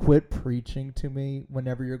say quit preaching to me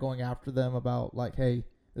whenever you're going after them about like, hey,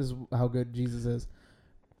 this is how good Jesus is.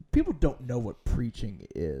 people don't know what preaching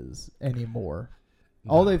is anymore.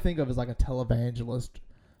 All No. they think of is like a televangelist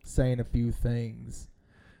saying a few things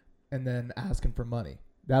and then asking for money.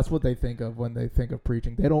 That's what they think of when they think of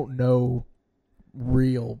preaching. They don't know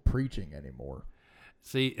real preaching anymore.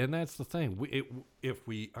 See, and that's the thing. If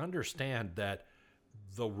we understand that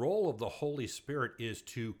the role of the Holy Spirit is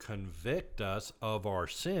to convict us of our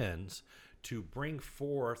sins, to bring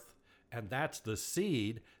forth, and that's the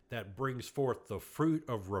seed that brings forth the fruit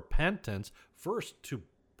of repentance, first to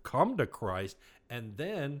come to Christ, and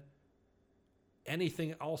then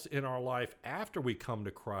anything else in our life after we come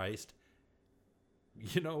to Christ.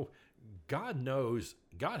 God knows,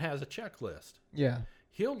 God has a checklist. Yeah.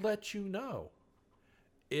 He'll let you know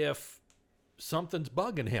if something's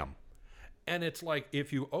bugging him. And it's like,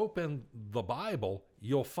 if you open the Bible,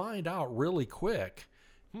 you'll find out really quick,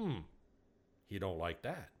 he don't like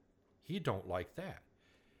that. He don't like that.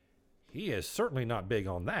 He is certainly not big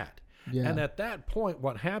on that. Yeah. And at that point,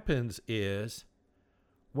 what happens is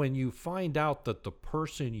when you find out that the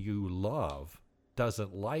person you love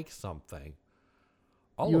doesn't like something,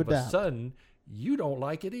 all You of a adapt. sudden, you don't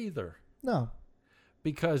like it either. No.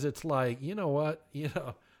 Because it's like, you know what?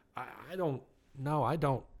 I don't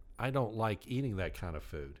like eating that kind of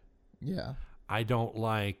food. Yeah. I don't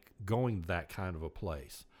like going to that kind of a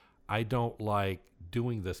place. I don't like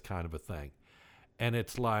doing this kind of a thing. And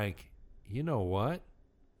it's like, you know what?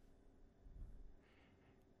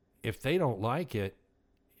 If they don't like it,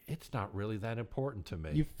 it's not really that important to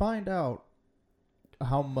me. You find out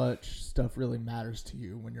how much stuff really matters to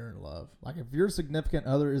you when you're in love. Like, if your significant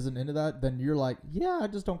other isn't into that, then you're like, yeah, I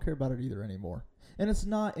just don't care about it either anymore. And it's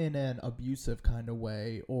not in an abusive kind of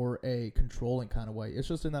way or a controlling kind of way. It's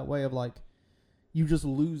just in that way of like, you just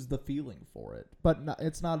lose the feeling for it. But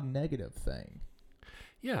it's not a negative thing.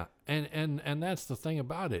 Yeah, and that's the thing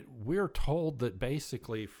about it. We're told that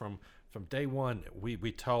basically from day one,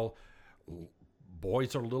 we tell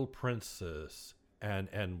boys are little princes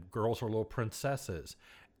and girls are little princesses,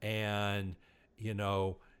 and you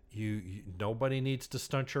nobody needs to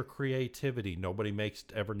stunt your creativity. Nobody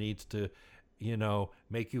ever needs to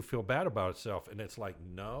make you feel bad about itself. And it's like,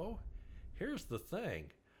 no. Here's the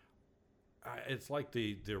thing. It's like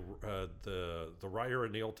the writer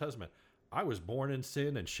in the Old Testament. I was born in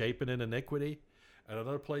sin and shapen in iniquity. And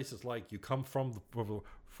another place is like, you come from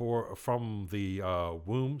the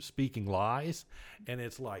womb speaking lies. And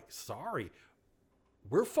it's like, sorry,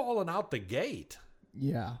 we're falling out the gate.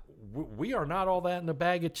 Yeah. We are not all that in a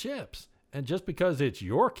bag of chips. And just because it's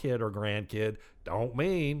your kid or grandkid, don't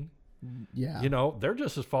mean, Yeah. they're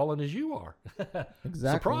just as fallen as you are. Exactly.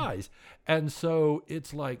 Surprise. And so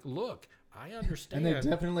it's like, look, I understand. And they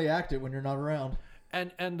definitely act it when you're not around.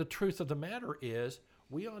 And the truth of the matter is,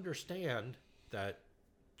 we understand that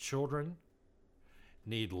children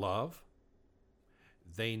need love.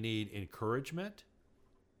 They need encouragement.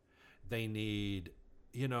 They need,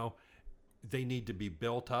 they need to be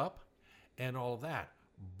built up and all of that.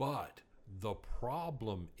 But the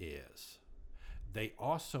problem is they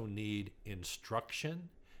also need instruction.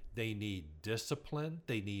 They need discipline.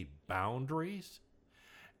 They need boundaries.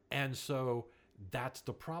 And so that's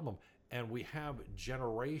the problem. And we have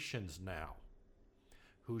generations now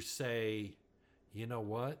who say, you know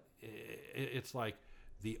what? It's like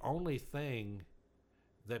the only thing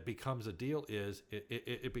that becomes a deal is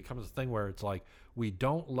it becomes a thing where it's like, we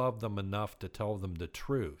don't love them enough to tell them the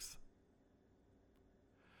truth,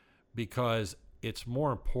 because it's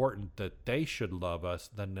more important that they should love us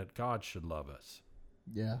than that God should love us.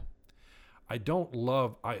 Yeah. I don't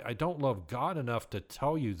love God enough to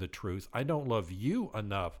tell you the truth. I don't love you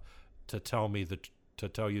enough to tell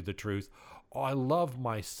you the truth. I love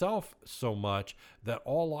myself so much that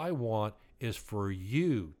all I want is for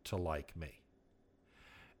you to like me.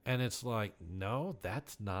 And it's like, no,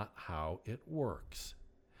 that's not how it works.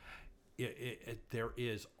 There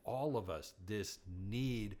is all of us this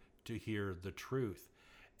need to hear the truth.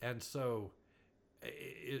 And so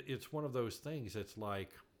it's one of those things. It's like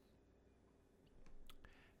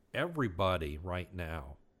everybody right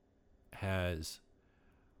now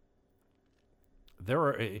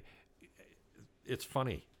it's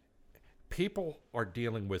funny. People are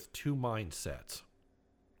dealing with two mindsets.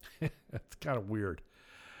 It's kind of weird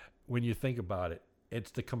when you think about it.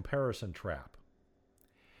 It's the comparison trap.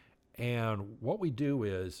 And what we do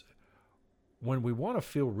is, when we want to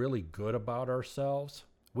feel really good about ourselves,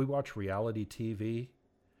 we watch reality TV.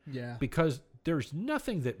 Yeah. Because there's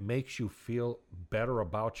nothing that makes you feel better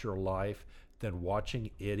about your life than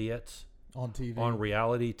watching idiots On TV. on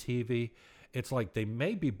reality TV. It's like, they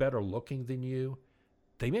may be better looking than you.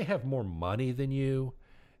 They may have more money than you.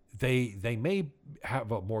 they may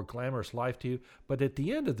have a more glamorous life to you, but at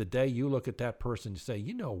the end of the day, you look at that person and say,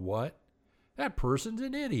 you know what? That person's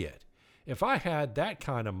an idiot. If I had that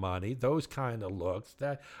kind of money, those kind of looks,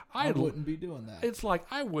 that I wouldn't be doing that. It's like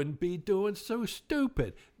I wouldn't be doing so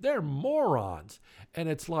stupid. They're morons. And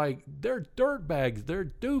it's like they're dirtbags, they're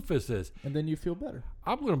doofuses. And then you feel better.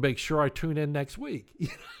 I'm going to make sure I tune in next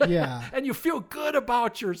week. Yeah. And you feel good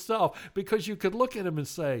about yourself because you could look at them and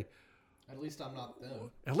say, at least I'm not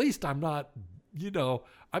them. at least I'm not,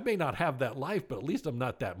 I may not have that life, but at least I'm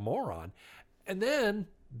not that moron. And then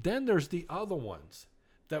there's the other ones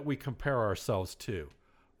that we compare ourselves to.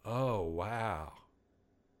 Oh, wow.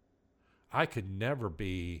 I could never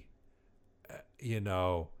be,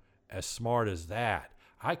 as smart as that.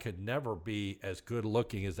 I could never be as good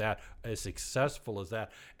looking as that, as successful as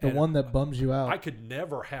that. The one that bums you out. I could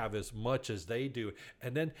never have as much as they do.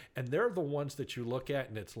 And they're the ones that you look at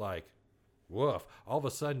and it's like, woof. All of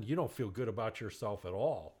a sudden, you don't feel good about yourself at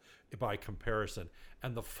all by comparison.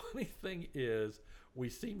 And the funny thing is, we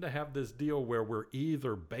seem to have this deal where we're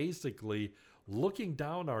either basically looking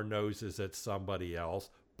down our noses at somebody else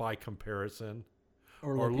by comparison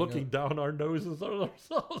or looking down our noses at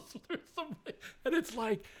ourselves through somebody. And it's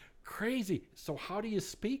like crazy. So how do you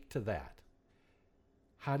speak to that?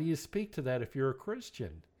 How do you speak to that if you're a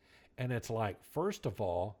Christian? And it's like, first of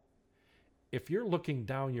all, if you're looking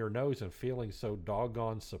down your nose and feeling so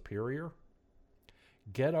doggone superior,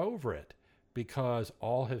 get over it. Because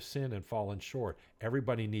all have sinned and fallen short.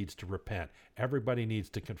 Everybody needs to repent. Everybody needs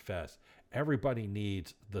to confess. Everybody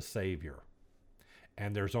needs the Savior.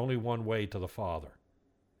 And there's only one way to the Father.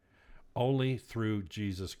 Only through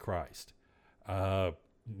Jesus Christ. No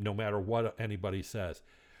matter what anybody says.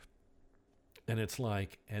 And it's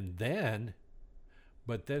like,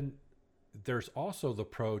 but then there's also the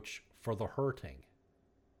approach for the hurting.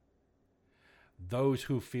 Those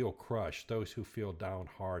who feel crushed, those who feel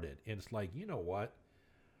downhearted. And it's like, you know what?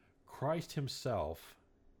 Christ himself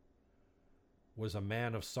was a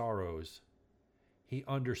man of sorrows. He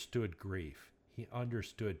understood grief. He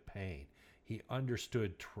understood pain. He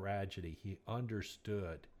understood tragedy. He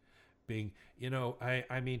understood being,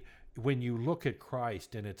 I mean, when you look at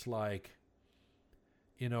Christ and it's like,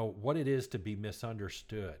 what it is to be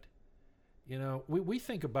misunderstood. We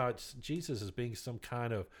think about Jesus as being some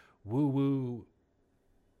kind of woo-woo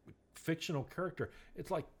fictional character.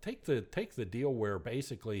 It's like take the deal where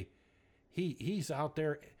basically he's out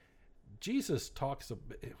there. Jesus talks.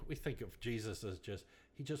 We think of Jesus as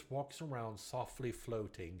he just walks around softly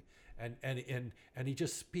floating, and he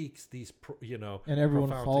just speaks these and everyone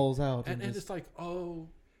falls out, and it's like, oh,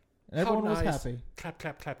 and everyone how nice. was happy. Clap,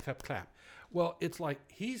 clap, clap, clap, clap. Well, it's like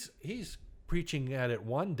he's preaching at it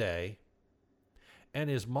one day. And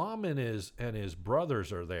his mom and his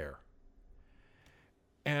brothers are there.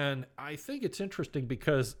 And I think it's interesting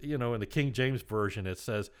because, in the King James Version, it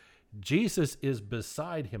says, Jesus is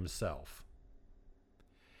beside himself.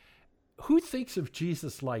 Who thinks of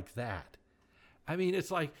Jesus like that? I mean, it's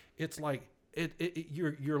like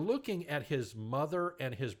you're looking at his mother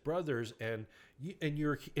and his brothers, and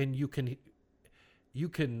you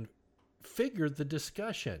can figure the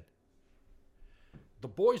discussion. The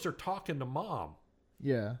boys are talking to mom.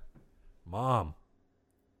 Yeah. Mom,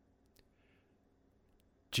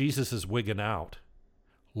 Jesus is wigging out.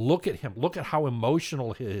 Look at him. Look at how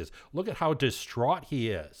emotional he is. Look at how distraught he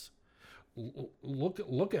is.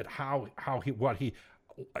 Look at how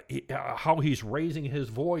he's raising his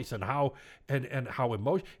voice and how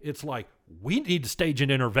emotional. It's like we need to stage an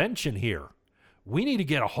intervention here. We need to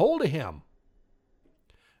get a hold of him.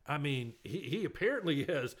 I mean, he apparently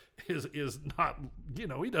is not, he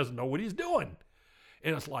doesn't know what he's doing.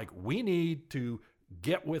 And it's like, we need to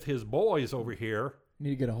get with his boys over here. You need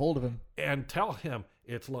to get a hold of him. And tell him,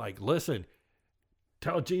 it's like, listen,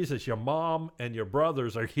 tell Jesus your mom and your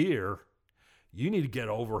brothers are here. You need to get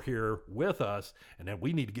over here with us, and then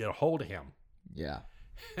we need to get a hold of him. Yeah.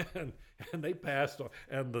 And they passed on,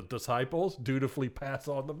 and the disciples dutifully pass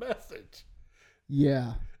on the message.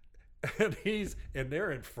 Yeah. And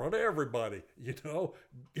they're in front of everybody,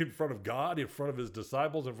 in front of God, in front of his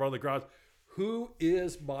disciples, in front of the crowds. Who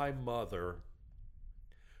is my mother?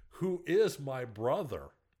 Who is my brother?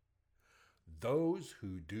 Those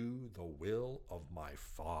who do the will of my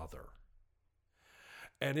Father.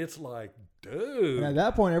 And it's like, dude. And at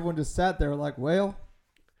that point, everyone just sat there like, well,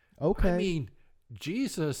 okay. I mean,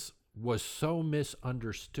 Jesus was so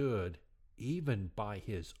misunderstood even by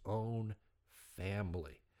his own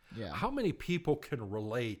family. Yeah. How many people can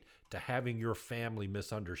relate to having your family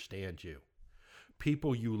misunderstand you?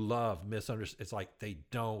 People you love misunderstand. It's like they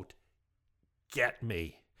don't get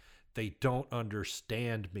me. They don't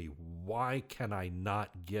understand me. Why can I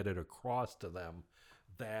not get it across to them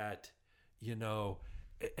that, you know,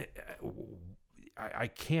 I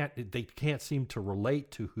can't, they can't seem to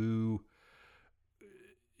relate to who,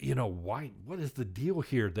 you know, why, what is the deal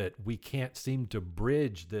here that we can't seem to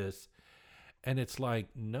bridge this? And it's like,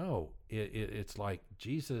 no, it's like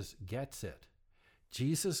Jesus gets it.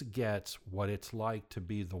 Jesus gets what it's like to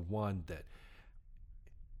be the one that,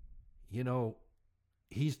 you know,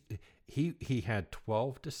 he had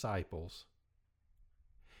 12 disciples.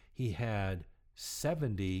 He had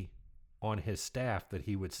 70 on his staff that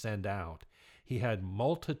he would send out. He had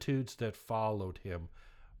multitudes that followed him,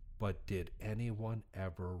 but did anyone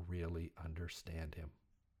ever really understand him?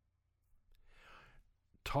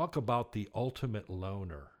 Talk about the ultimate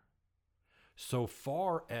loner. So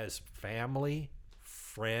far as family,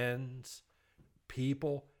 friends,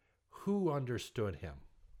 people, who understood him?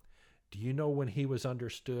 Do you know when he was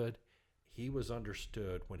understood? He was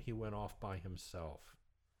understood when he went off by himself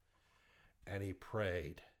and he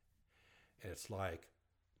prayed. And it's like,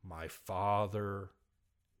 my Father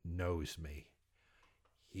knows me.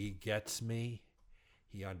 He gets me.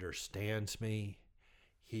 He understands me.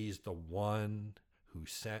 He's the one who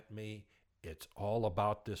sent me. It's all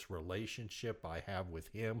about this relationship I have with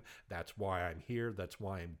him. That's why I'm here. That's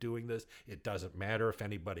why I'm doing this. It doesn't matter if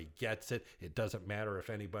anybody gets it. It doesn't matter if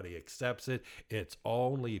anybody accepts it. It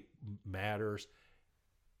only matters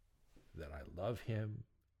that I love him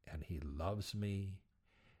and he loves me.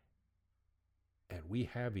 And we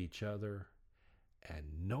have each other, and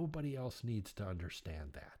nobody else needs to understand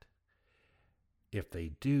that. If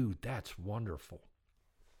they do, that's wonderful.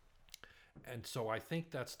 And so I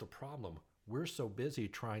think that's the problem. We're so busy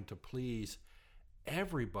trying to please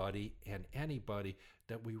everybody and anybody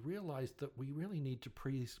that we realize that we really need to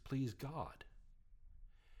please God.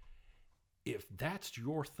 If that's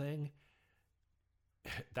your thing,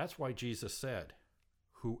 that's why Jesus said,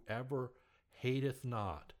 whoever hateth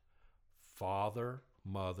not father,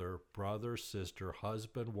 mother, brother, sister,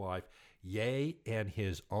 husband, wife, yea, and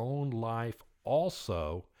his own life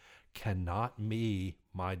also, cannot be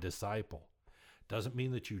my disciple. Doesn't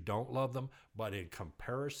mean that you don't love them, but in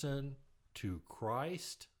comparison to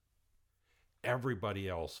Christ, everybody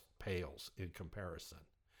else pales in comparison.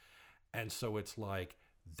 And so it's like,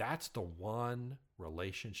 that's the one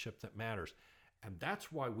relationship that matters. And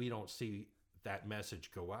that's why we don't see that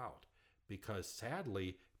message go out. Because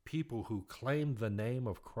sadly, people who claim the name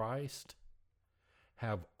of Christ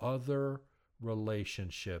have other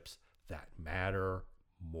relationships that matter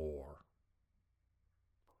more.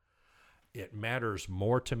 It matters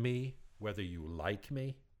more to me whether you like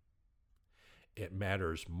me. It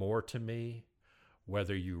matters more to me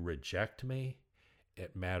whether you reject me.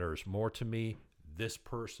 It matters more to me this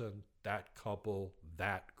person, that couple,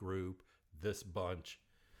 that group, this bunch.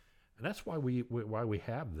 And that's why we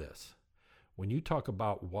have this. When you talk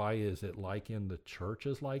about why is it like in the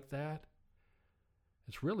churches like that,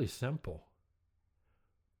 it's really simple.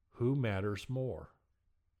 Who matters more?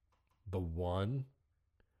 The one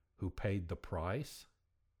who paid the price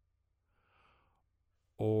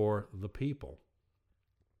or the people?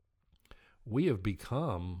 We have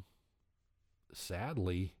become,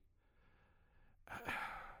 sadly,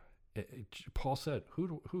 Paul said,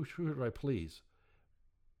 who should I please?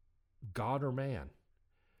 God or man?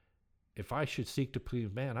 If I should seek to please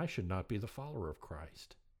man, I should not be the follower of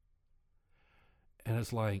Christ. And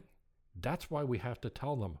it's like, that's why we have to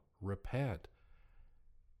tell them, repent.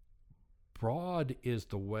 Broad is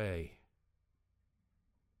the way,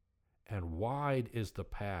 and wide is the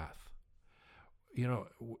path. You know,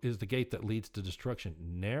 is the gate that leads to destruction.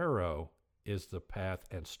 Narrow is the path,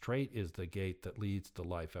 and straight is the gate that leads to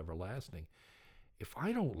life everlasting. If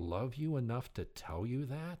I don't love you enough to tell you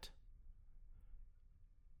that,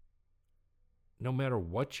 no matter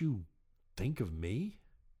what you think of me,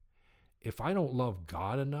 if I don't love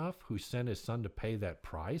God enough, who sent his son to pay that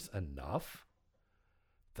price enough,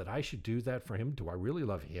 that I should do that for him, do I really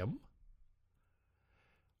love him?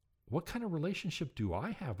 What kind of relationship do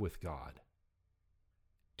I have with God?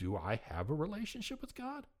 Do I have a relationship with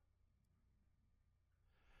God?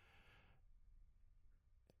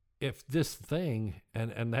 If this thing,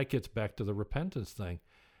 and that gets back to the repentance thing,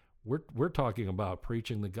 we're talking about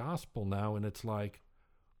preaching the gospel now, and it's like,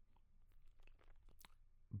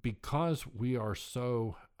 because we are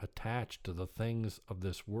so attached to the things of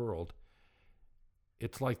this world,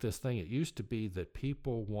 it's like this thing. It used to be that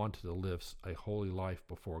people wanted to live a holy life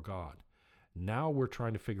before God. Now we're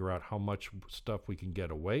trying to figure out how much stuff we can get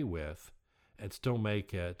away with and still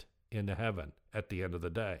make it into heaven at the end of the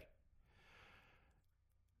day.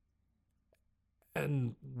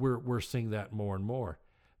 And we're seeing that more and more.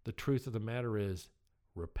 The truth of the matter is,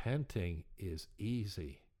 repenting is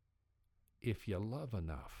easy if you love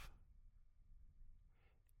enough.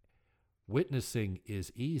 Witnessing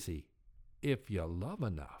is easy if you love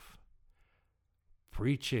enough.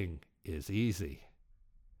 Preaching is easy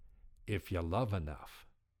if you love enough.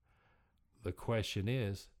 The question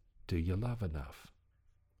is, do you love enough?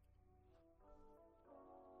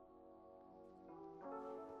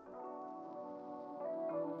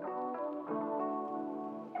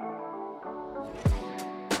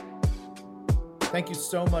 Thank you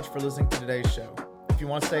so much for listening to today's show. If you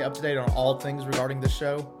want to stay up to date on all things regarding this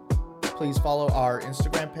show, please follow our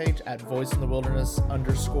Instagram page at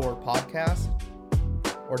voiceinthewilderness_podcast,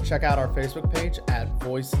 or check out our Facebook page at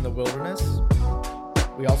Voice in the Wilderness.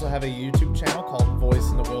 We also have a YouTube channel called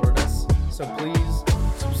Voice in the Wilderness, so please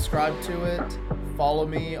subscribe to it. Follow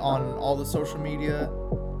me on all the social media.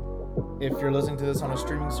 If you're listening to this on a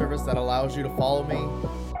streaming service that allows you to follow me,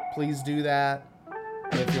 please do that.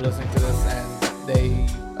 If you're listening to this and they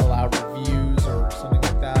allow reviews or something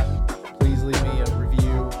like that, please leave me a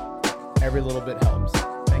review. Every little bit helps.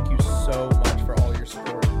 Thank you so much.